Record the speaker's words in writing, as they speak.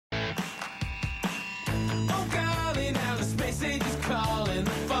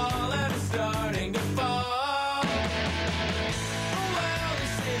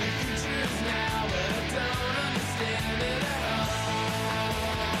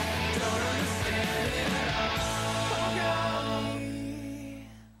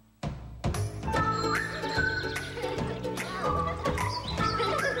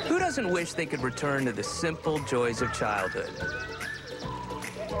doesn't wish they could return to the simple joys of childhood?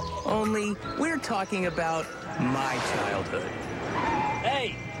 Only we're talking about my childhood.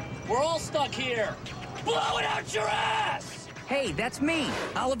 Hey, we're all stuck here. Blow it out your ass! Hey, that's me,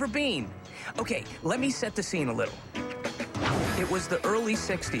 Oliver Beene. Okay, let me set the scene a little. It was the early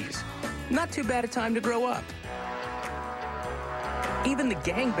 60s. Not too bad a time to grow up. Even the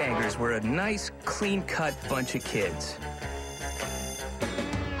gangbangers were a nice, clean-cut bunch of kids.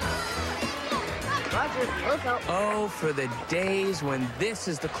 Oh, for the days when this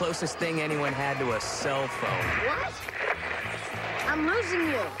is the closest thing anyone had to a cell phone. What? I'm losing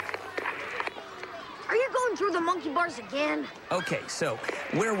you. Are you going through the monkey bars again? Okay, so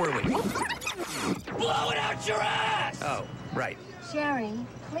where were we? Blow it out your ass! Oh, right. Sherry,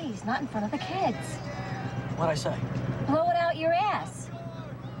 please, not in front of the kids. What'd I say? Blow it out your ass.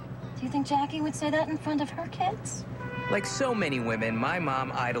 Do you think Jackie would say that in front of her kids? Like so many women, my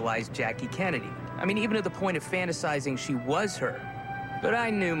mom idolized Jackie Kennedy. I mean, even to the point of fantasizing she was her. But I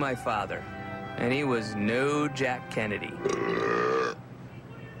knew my father, and he was no Jack Kennedy.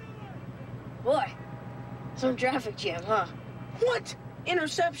 Boy, some traffic jam, huh? What?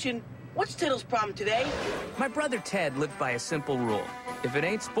 Interception? What's Tittle's problem today? My brother Ted lived by a simple rule. If it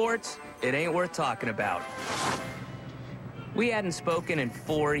ain't sports, it ain't worth talking about. We hadn't spoken in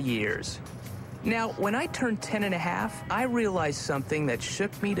 4 years. Now, when I turned 10 and a half, I realized something that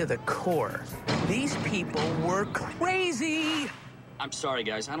shook me to the core. These people were crazy! I'm sorry,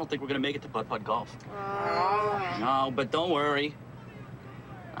 guys. I don't think we're gonna make it to putt-putt golf. No, but don't worry.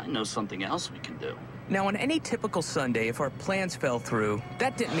 I know something else we can do. Now, on any typical Sunday, if our plans fell through,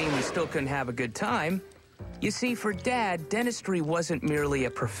 that didn't mean we still couldn't have a good time. You see, for Dad, dentistry wasn't merely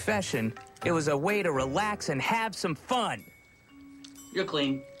a profession. It was a way to relax and have some fun. You're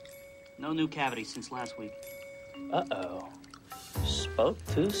clean. No new cavities since last week. Uh-oh. Spoke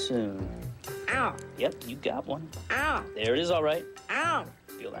too soon. Ow. Yep, you got one. Ow. There it is, all right. Ow.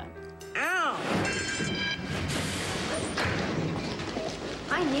 Feel that. Ow.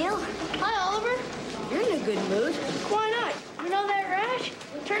 Hi, Neil. Hi, Oliver. You're in a good mood. Why not? You know that rash?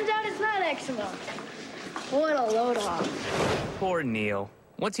 Turns out it's not eczema. What a load off. Poor Neil.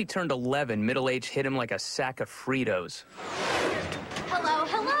 Once he turned 11, middle age hit him like a sack of Fritos. Hello,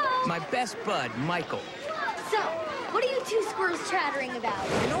 hello. My best bud, Michael. So, what are you two squirrels chattering about?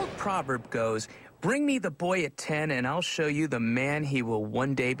 An old proverb goes, bring me the boy at 10 and I'll show you the man he will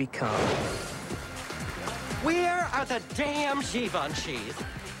one day become. Where are the damn Givenchy's?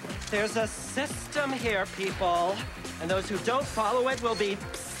 There's a system here, people. And those who don't follow it will be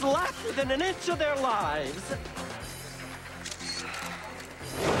slapped within an inch of their lives.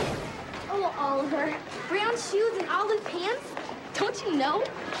 Oh, Oliver. Brown shoes and olive pants? Don't you know?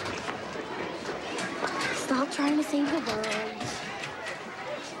 Stop trying to save the world.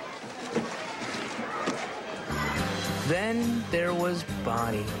 Then there was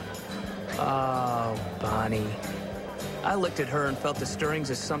Bonnie. Oh, Bonnie. I looked at her and felt the stirrings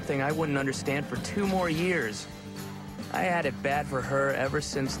of something I wouldn't understand for 2 more years. I had it bad for her ever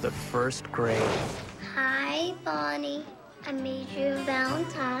since the 1st grade. Hi, Bonnie. I made you a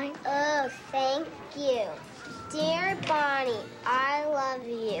Valentine. Oh, thank you. Dear Bonnie, I love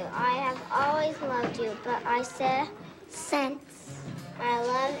you. I have always loved you, but I said since my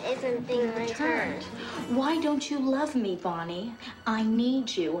love isn't being returned. Why don't you love me, Bonnie? I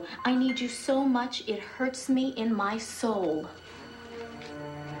need you. I need you so much it hurts me in my soul.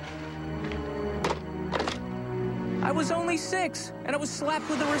 I was only 6, and I was slapped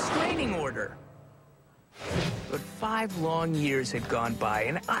with a restraining order. But 5 long years had gone by,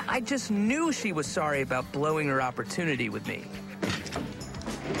 and I just knew she was sorry about blowing her opportunity with me.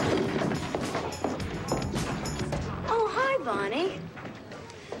 Oh, hi, Bonnie.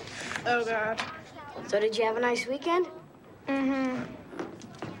 Oh, God. So did you have a nice weekend? Mm-hmm.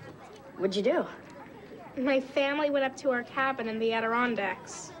 What'd you do? My family went up to our cabin in the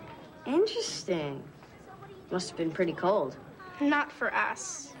Adirondacks. Interesting. Must have been pretty cold. Not for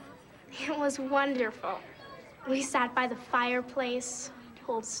us. It was wonderful. We sat by the fireplace,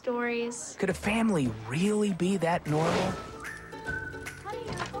 told stories. Could a family really be that normal?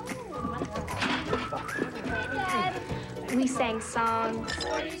 We sang songs.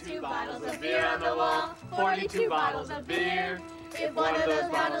 42 bottles of beer on the wall, 42 bottles of beer. If one of those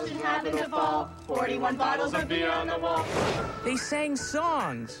bottles should happen to fall, 41 bottles of beer on the wall. They sang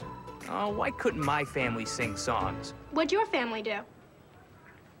songs. Oh, why couldn't my family sing songs? What'd your family do?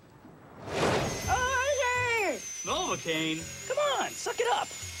 Novocaine. Come on, suck it up.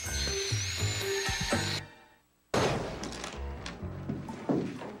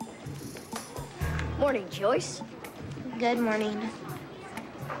 Morning, Joyce. Good morning.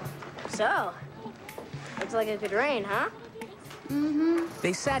 So, looks like it could rain, huh?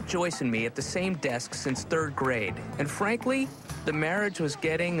 They sat Joyce and me at the same desk since 3rd grade, and frankly, the marriage was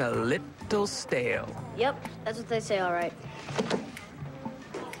getting a little stale. Yep, that's what they say, all right.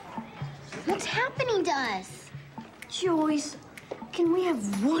 What's happening to us? Joyce, can we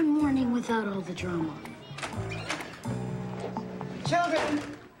have one morning without all the drama? Children,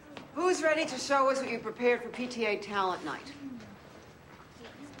 who's ready to show us what you prepared for PTA Talent Night?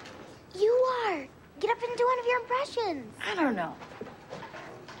 You are. Get up and do one of your impressions. I don't know.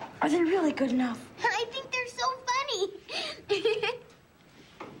 Are they really good enough? I think they're so funny.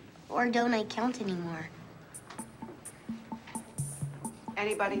 Or don't I count anymore?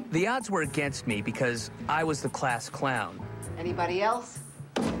 Anybody? The odds were against me because I was the class clown. Anybody else?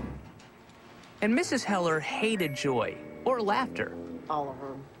 And Mrs. Heller hated joy or laughter. All of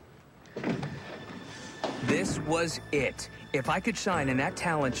them. This was it. If I could shine in that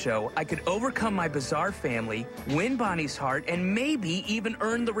talent show, I could overcome my bizarre family, win Bonnie's heart, and maybe even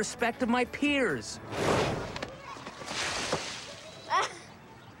earn the respect of my peers.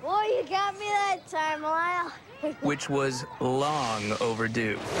 Boy, you got me that time, Lyle. Which was long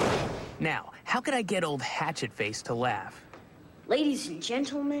overdue. Now, how could I get old Hatchet Face to laugh? Ladies and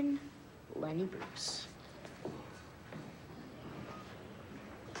gentlemen, Lenny Bruce.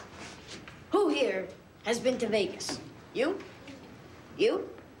 Who here has been to Vegas? You? You?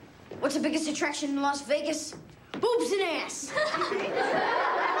 What's the biggest attraction in Las Vegas? Boobs and ass.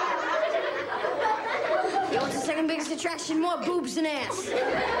 You know what's the second biggest attraction? More boobs and ass.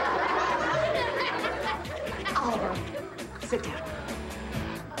 Oliver, sit down.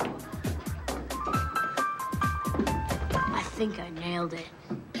 I think I nailed it.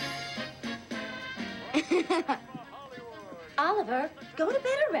 Oliver, go to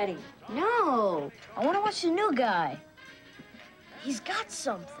bed already. No, I want to watch the new guy. He's got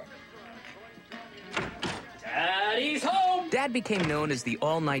something. Daddy's home! Dad became known as the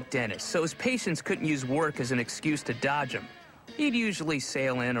all-night dentist, so his patients couldn't use work as an excuse to dodge him. He'd usually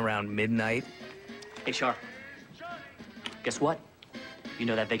sail in around midnight. Hey, Char. Guess what? You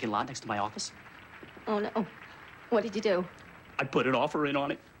know that vacant lot next to my office? Oh, no. What did you do? I put an offer in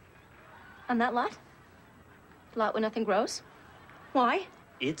on it. On that lot? The lot where nothing grows? Why?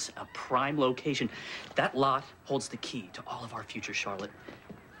 It's a prime location. That lot holds the key to all of our future, Charlotte.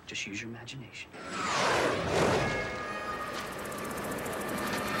 Just use your imagination.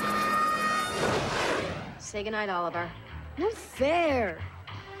 Say goodnight, Oliver. Not fair.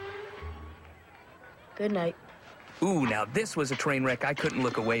 Good night. Ooh, now this was a train wreck I couldn't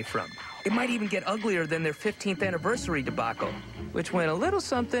look away from. It might even get uglier than their 15th anniversary debacle, which went a little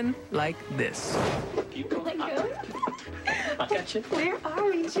something like this. Keep going. I got you. Where are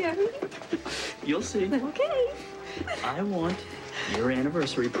we, Jerry? You'll see. Okay. I want your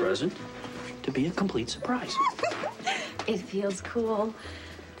anniversary present to be a complete surprise. It feels cool.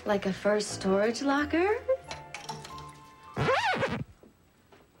 Like a first storage locker.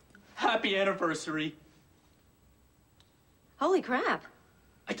 Happy anniversary. Holy crap.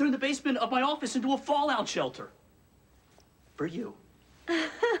 I turned the basement of my office into a fallout shelter. For you.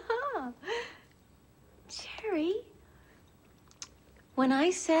 Jerry, when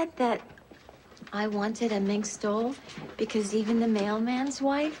I said that I wanted a mink stole because even the mailman's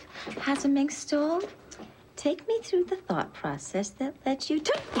wife has a mink stole, take me through the thought process that led you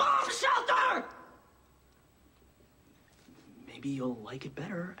to Bomb shelter! Maybe you'll like it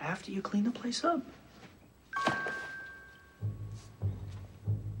better after you clean the place up.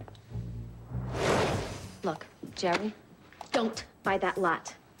 Look, Jerry, don't buy that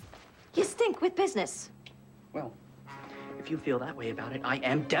lot. You stink with business. Well, if you feel that way about it, I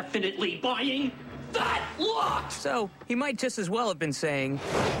am definitely buying that lot! So, he might just as well have been saying,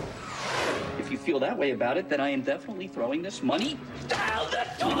 If you feel that way about it, then I am definitely throwing this money down the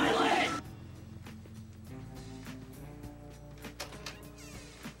toilet!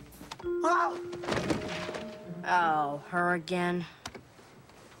 Oh! Oh, her again.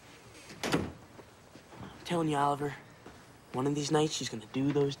 I'm telling you, Oliver, one of these nights she's gonna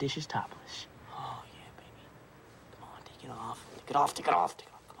do those dishes topless. Oh, yeah, baby. Come on, take it off. Take it off, take it off, take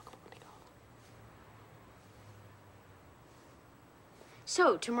it off. Come on, take it off.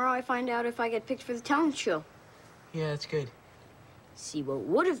 So, tomorrow I find out if I get picked for the talent show. Yeah, that's good. See, what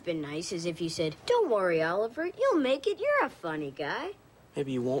would have been nice is if you said, "Don't worry, Oliver, you'll make it. You're a funny guy."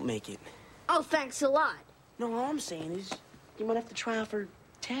 Maybe you won't make it. Oh, thanks a lot. No, all I'm saying is you might have to try out for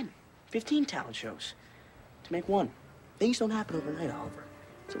 10, 15 talent shows to make one. Things don't happen overnight, Oliver.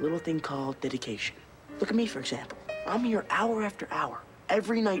 It's a little thing called dedication. Look at me, for example. I'm here hour after hour,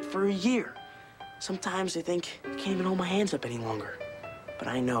 every night for a year. Sometimes I think I can't even hold my hands up any longer. But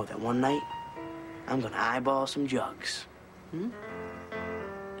I know that one night, I'm gonna eyeball some jugs. Hmm?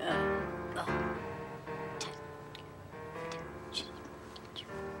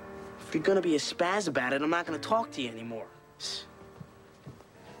 If you're gonna be a spaz about it, I'm not gonna talk to you anymore.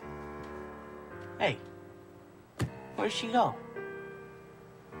 Hey, where'd she go?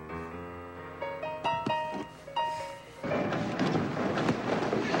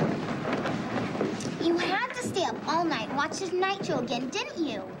 You had to stay up all night and watch this night show again, didn't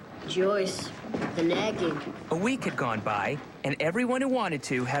you? Joyce, the nagging. A week had gone by, and everyone who wanted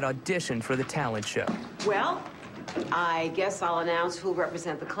to had auditioned for the talent show. Well, I guess I'll announce who'll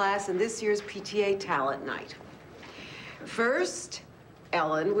represent the class in this year's PTA Talent Night. First,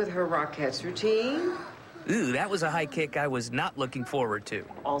 Ellen with her Rockettes routine. Ooh, that was a high kick I was not looking forward to.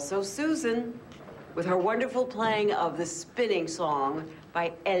 Also Susan with her wonderful playing of the spinning song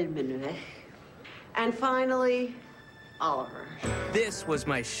by Elke. And finally, Oliver. This was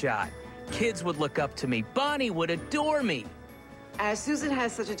my shot. Kids would look up to me. Bonnie would adore me. As Susan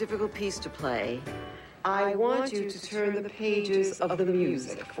has such a difficult piece to play, I want you to turn the pages of the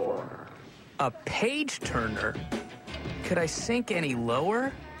music for her. A page turner? Could I sink any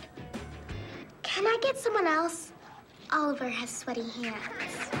lower? Can I get someone else? Oliver has sweaty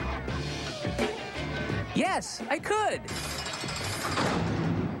hands. Yes, I could.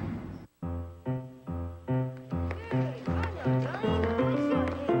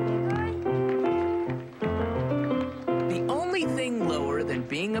 The only thing lower than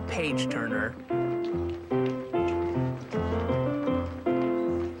being a page turner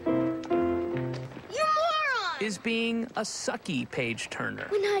is being a sucky page turner.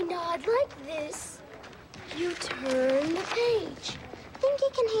 When I nod like this, you turn the page. Think you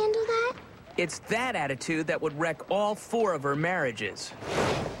can handle that? It's that attitude that would wreck all 4 of her marriages. Go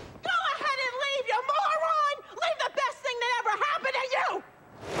ahead and leave, you moron! Leave the best thing that ever happened to you!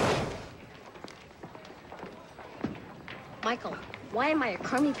 Michael, why am I a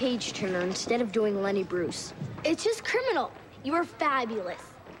crummy page turner instead of doing Lenny Bruce? It's just criminal. You are fabulous.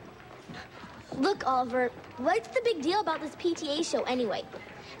 Look, Oliver, what's the big deal about this PTA show anyway?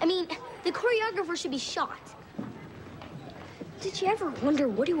 I mean, the choreographer should be shot. Did you ever wonder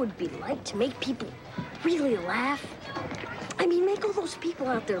what it would be like to make people really laugh? I mean, make all those people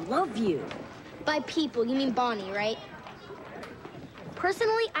out there love you. By people, you mean Bonnie, right?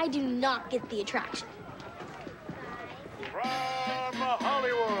 Personally, I do not get the attraction. From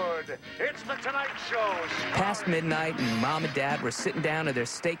Hollywood, it's The Tonight Show. Past midnight, and Mom and Dad were sitting down to their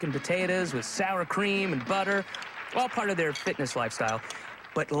steak and potatoes with sour cream and butter, all part of their fitness lifestyle.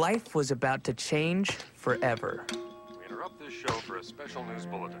 But life was about to change forever. We interrupt this show for a special news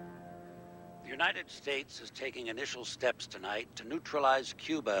bulletin. The United States is taking initial steps tonight to neutralize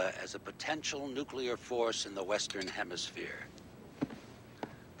Cuba as a potential nuclear force in the Western Hemisphere.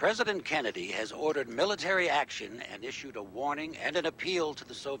 President Kennedy has ordered military action and issued a warning and an appeal to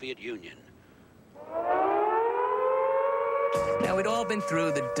the Soviet Union. Now, we'd all been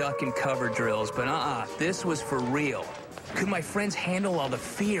through the duck and cover drills, but this was for real. Could my friends handle all the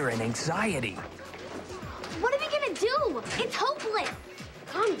fear and anxiety? What are we gonna do? It's hopeless.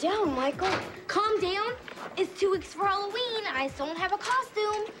 Calm down, Michael. Calm down. It's 2 weeks for Halloween. I still don't have a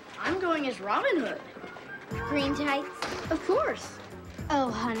costume. I'm going as Robin Hood. Green tights? Of course. Oh,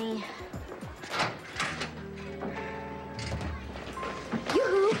 honey.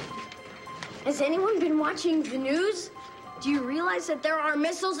 Yoo-hoo! Has anyone been watching the news? Do you realize that there are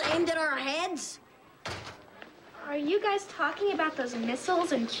missiles aimed at our heads? Are you guys talking about those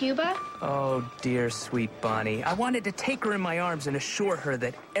missiles in Cuba? Oh, dear sweet Bonnie. I wanted to take her in my arms and assure her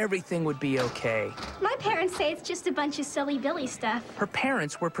that everything would be okay. My parents say it's just a bunch of silly Billy stuff. Her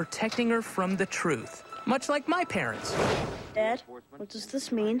parents were protecting her from the truth, much like my parents. Dad, what does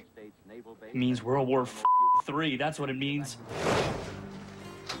this mean? It means World War III. That's what it means.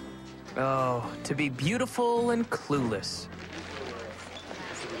 Oh, to be beautiful and clueless.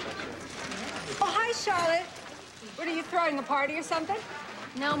 Oh, hi, Charlotte. What are you throwing, a party or something?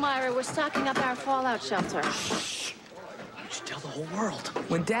 No, Myra, we're stocking up our fallout shelter. Shh. You should tell the whole world.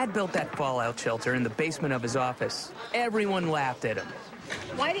 When Dad built that fallout shelter in the basement of his office, everyone laughed at him.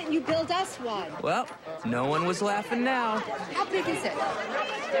 Why didn't you build us one? Well, no one was laughing now. How big is it? All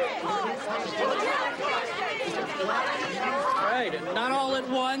right, not all at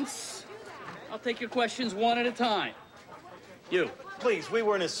once. I'll take your questions one at a time. You. Please, we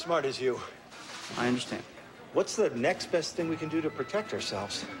weren't as smart as you. I understand. What's the next best thing we can do to protect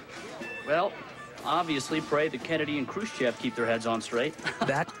ourselves? Well, obviously pray that Kennedy and Khrushchev keep their heads on straight.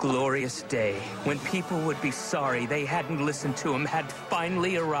 That glorious day when people would be sorry they hadn't listened to him had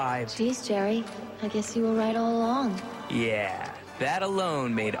finally arrived. Geez, Jerry, I guess you were right all along. Yeah, That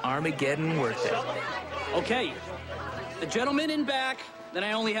alone made Armageddon worth it. Okay, the gentleman in back, then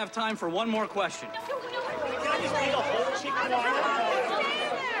I only have time for one more question.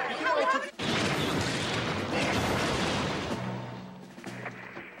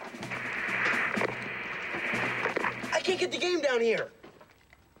 I can't get the game down here.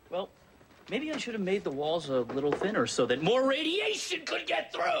 Well, maybe I should have made the walls a little thinner so that more radiation could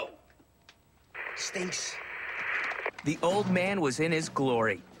get through. Stinks. The old man was in his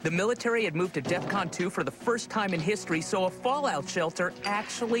glory. The military had moved to DEFCON 2 for the first time in history, so a fallout shelter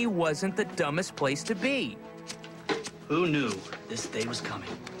actually wasn't the dumbest place to be. Who knew this day was coming?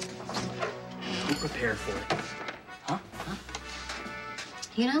 Who prepared for it? Huh?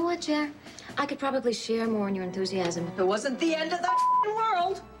 You know what, Jer? I could probably share more in your enthusiasm. It wasn't the end of the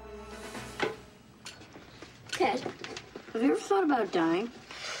world. Ted, have you ever thought about dying?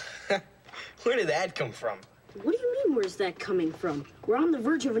 Where did that come from? What do you mean, where's that coming from? We're on the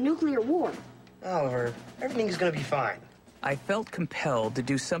verge of a nuclear war. Oliver, everything's gonna be fine. I felt compelled to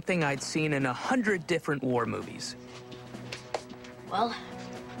do something I'd seen in 100 different war movies. Well,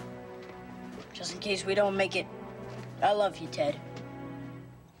 just in case we don't make it, I love you, Ted.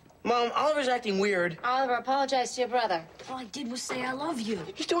 Mom, Oliver's acting weird. Oliver, apologize to your brother. All I did was say I love you.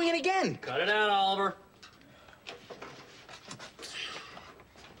 He's doing it again. Cut it out, Oliver.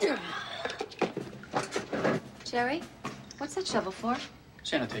 Jerry, what's that shovel for?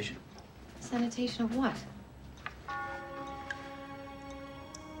 Sanitation. Sanitation of what?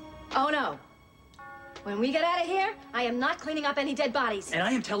 Oh, no. When we get out of here, I am not cleaning up any dead bodies. And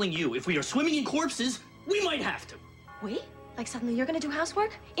I am telling you, if we are swimming in corpses, we might have to. We? Like suddenly you're gonna do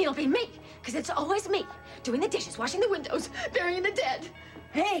housework? It'll be me, because it's always me. Doing the dishes, washing the windows, burying the dead.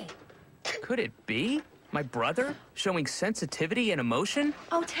 Hey! Could it be? My brother? Showing sensitivity and emotion?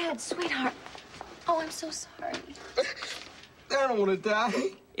 Oh, Ted, sweetheart. Oh, I'm so sorry. I don't want to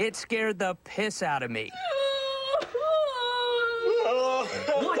die. It scared the piss out of me.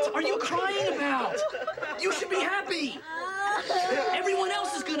 What are you crying about? You should be happy. Everyone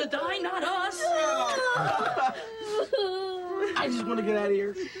else is gonna die, not us. I just want to get out of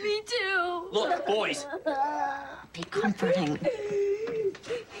here. Me too. Look, boys. Be comforting.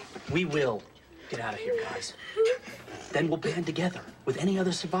 We will get out of here, guys. Then we'll band together with any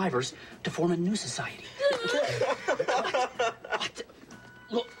other survivors to form a new society. What?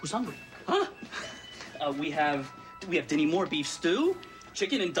 Look, who's hungry? Huh? We have Denny Moore beef stew,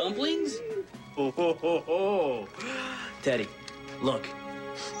 chicken and dumplings. Ho, ho, ho, ho. Teddy, look.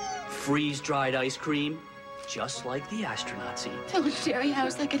 Freeze-dried ice cream, just like the astronauts eat. Oh, Jerry, how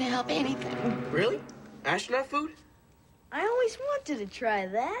is that gonna help anything? Really? Astronaut food? I always wanted to try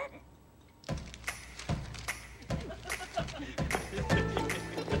that.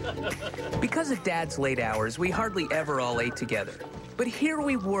 Because of Dad's late hours, we hardly ever all ate together. But here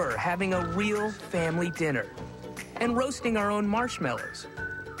we were, having a real family dinner. And roasting our own marshmallows.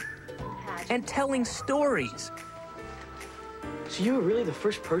 And telling stories. So you were really the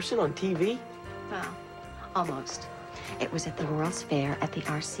first person on TV? Well, almost. It was at the World's Fair at the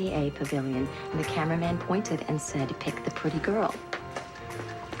RCA Pavilion, and the cameraman pointed and said, "Pick the pretty girl."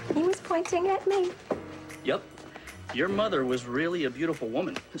 He was pointing at me. Yep. Your mother was really a beautiful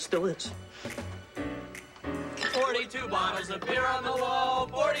woman. Still is. 42 bottles of beer on the wall,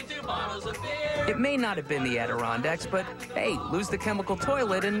 42 bottles of beer. It may not have been the Adirondacks, but hey, lose the chemical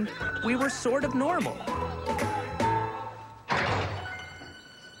toilet and we were sort of normal.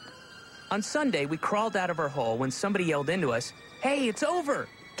 On Sunday, we crawled out of our hole when somebody yelled into us, "Hey, it's over!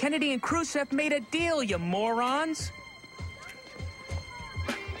 Kennedy and Khrushchev made a deal, you morons!"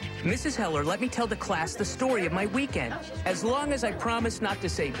 Mrs. Heller let me tell the class the story of my weekend, as long as I promised not to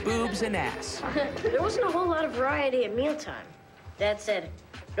say boobs and ass. There wasn't a whole lot of variety at mealtime. Dad said,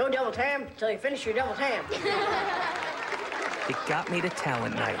 "No deviled ham until you finish your deviled ham." It got me to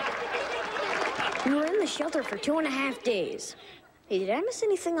talent night. We were in the shelter for 2.5 days. Hey, did I miss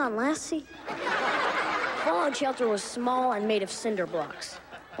anything on Lassie? Fallout shelter was small and made of cinder blocks.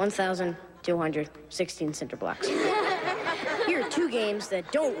 1,216 cinder blocks. Here are 2 games that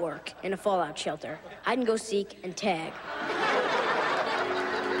don't work in a fallout shelter. Hide and go seek and tag.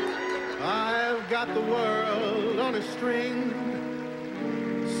 I've got the world on a string,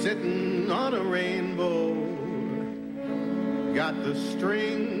 sitting on a rainbow. Got the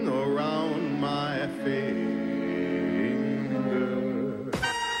string around my finger.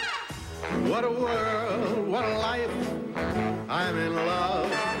 What a world, what a life, I'm in love.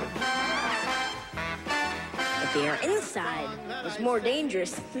 But the air inside was more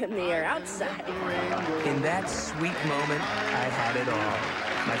dangerous than the air outside. In that sweet moment, I had it all.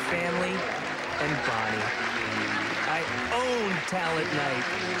 My family and Bonnie. I own Talent Night.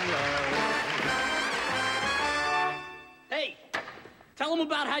 Hey, tell them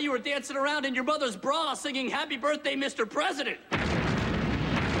about how you were dancing around in your mother's bra singing Happy Birthday, Mr. President.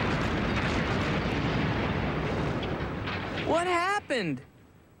 What happened?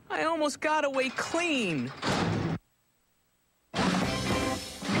 I almost got away clean.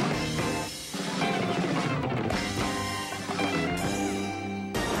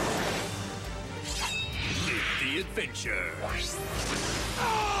 The adventure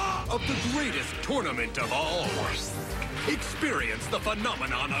of the greatest tournament of all. Experience the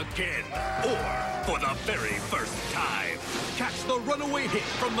phenomenon again, or for the very first time. Catch the runaway hit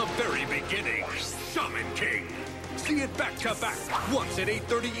from the very beginning. Shaman King. See it back to back, once at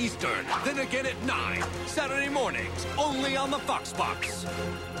 8:30 Eastern, then again at 9, Saturday mornings, only on the Fox Box.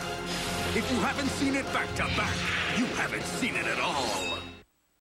 If you haven't seen it back to back, you haven't seen it at all.